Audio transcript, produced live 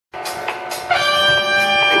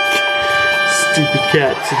Stupid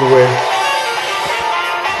cat's in the way.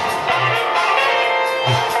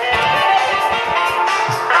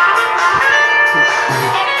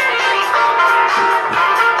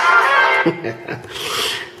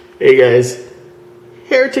 Hey guys,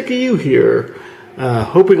 Heretic you here.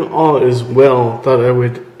 Hoping all is well. Thought I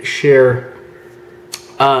would share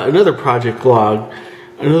another project log,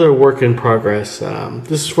 another work in progress.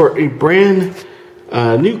 This is for a brand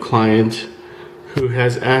new client who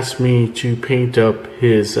has asked me to paint up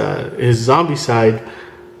his Zombicide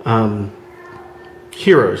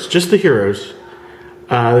heroes, just the heroes.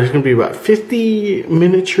 There's going to be about 50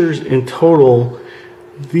 miniatures in total.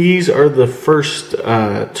 These are the first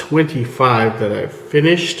 25 that I've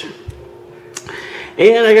finished.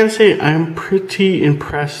 And I gotta say, I'm pretty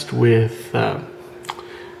impressed with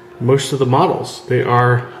most of the models. They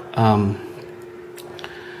are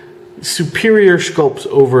superior sculpts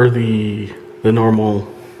over the normal,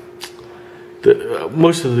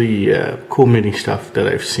 most of the cool mini stuff that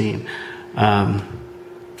I've seen.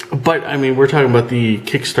 But I mean, we're talking about the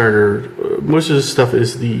Kickstarter. Most of this stuff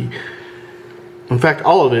is in fact,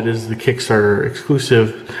 all of it is the Kickstarter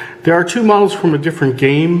exclusive. There are two models from a different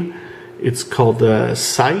game. It's called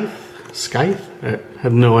Scythe. I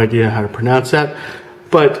have no idea how to pronounce that.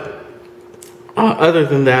 But other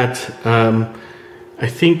than that, I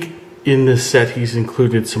think in this set he's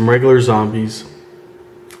included some regular zombies,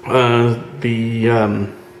 the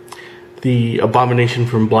Abomination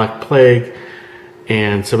from Black Plague,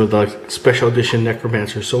 and some of the special edition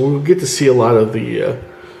necromancers. So we'll get to see a lot of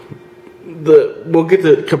we'll get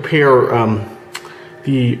to compare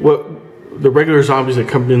the regular zombies that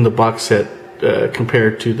come in the box set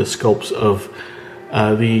compared to the sculpts of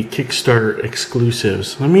the Kickstarter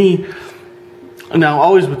exclusives. Now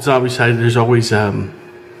always with Zombicide, there's always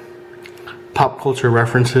pop culture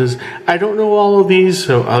references. I don't know all of these,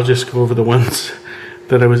 so I'll just go over the ones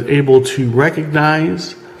that I was able to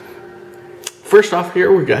recognize. First off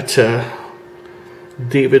here, we got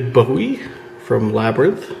David Bowie from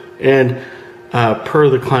Labyrinth. And per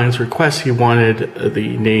the client's request, he wanted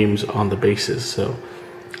the names on the bases so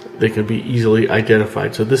they can be easily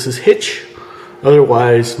identified. So this is Hitch,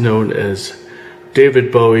 otherwise known as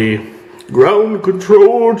David Bowie. Ground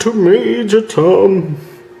control to Major Tom.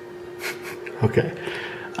 Okay,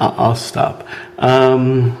 I'll stop.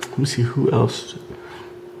 Let me see who else.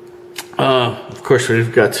 Of course,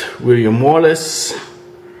 we've got William Wallace.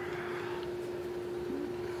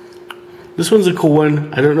 This one's a cool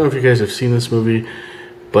one. I don't know if you guys have seen this movie,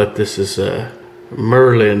 but this is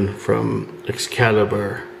Merlin from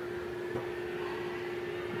Excalibur.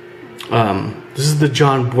 This is the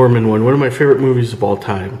John Boorman one of my favorite movies of all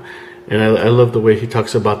time. And I love the way he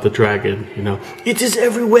talks about the dragon, you know. It is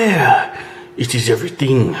everywhere. It is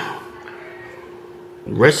everything.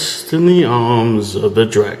 Rest in the arms of the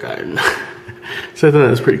dragon. So I thought that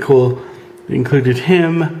was pretty cool. They included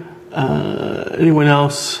him. Anyone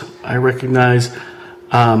else I recognize?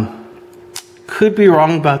 Could be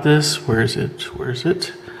wrong about this. Where is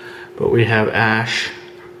it? But we have Ash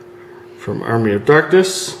from Army of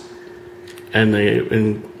Darkness, and they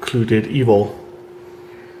included evil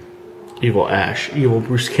Ash, evil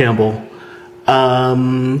Bruce Campbell.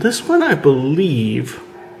 This one I believe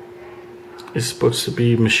is supposed to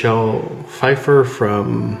be Michelle Pfeiffer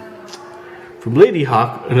from Lady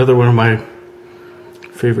Hawk, another one of my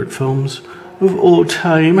favorite films of all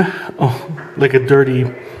time. Oh, like a dirty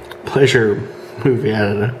pleasure movie. I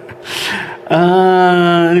don't know.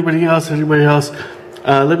 Anybody else?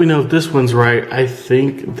 Let me know if this one's right. I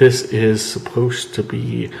think this is supposed to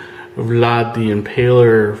be Vlad the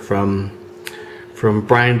Impaler from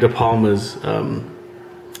Brian De Palma's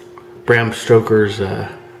Bram Stoker's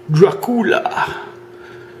Dracula.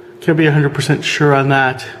 Can't be 100% sure on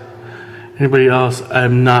that. Anybody else?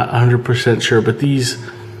 I'm not 100% sure, but these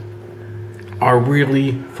are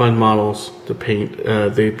really fun models to paint.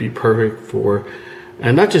 They'd be perfect for,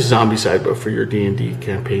 and not just Zombicide, but for your D&D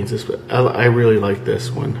campaigns. I really like this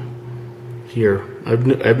one here. I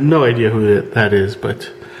have no idea who that is,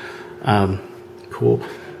 but cool.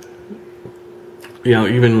 You know,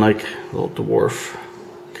 even like little dwarf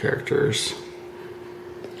characters.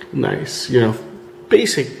 Nice. You know,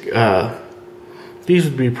 basic. These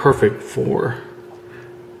would be perfect for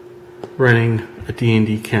running a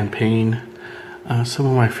D&D campaign. Some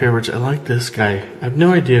of my favorites. I like this guy. I have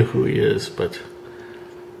no idea who he is, but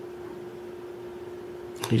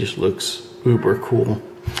he just looks uber cool.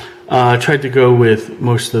 I tried to go with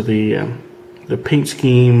most of the paint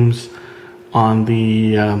schemes on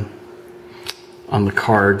the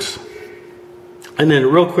cards, and then a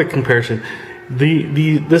real quick comparison.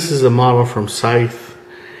 This is a model from Scythe,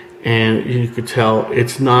 and you could tell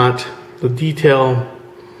it's not, the detail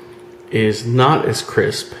is not as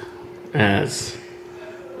crisp as,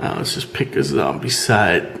 let's just pick a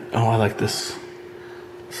Zombicide. Oh, I like this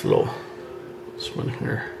one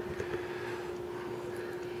here.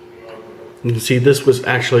 You can see this was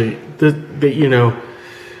actually, you know,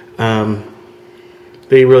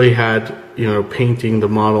 they really had, you know, painting the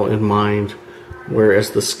model in mind, whereas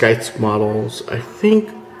the Skype models, I think,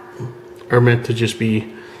 are meant to just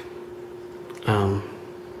be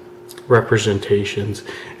representations.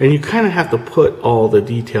 And you kind of have to put all the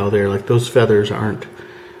detail there, like those feathers aren't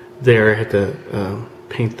there. I had to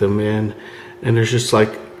paint them in, and there's just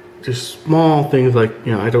like just small things like,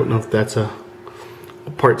 you know, I don't know if that's a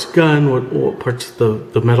part's gun, what part's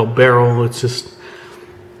the metal barrel. It's just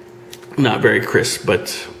not very crisp,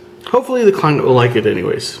 but hopefully the client will like it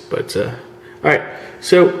anyways. But all right,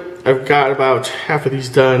 so I've got about half of these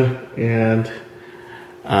done, and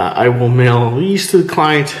I will mail these to the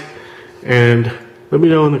client, and let me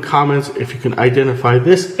know in the comments if you can identify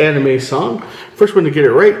this anime song. First one to get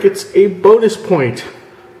it right gets a bonus point.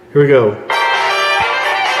 Here we go.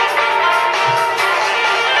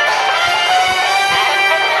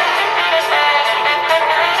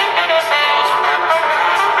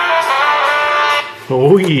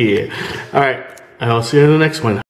 Oh yeah. All right, I'll see you in the next one.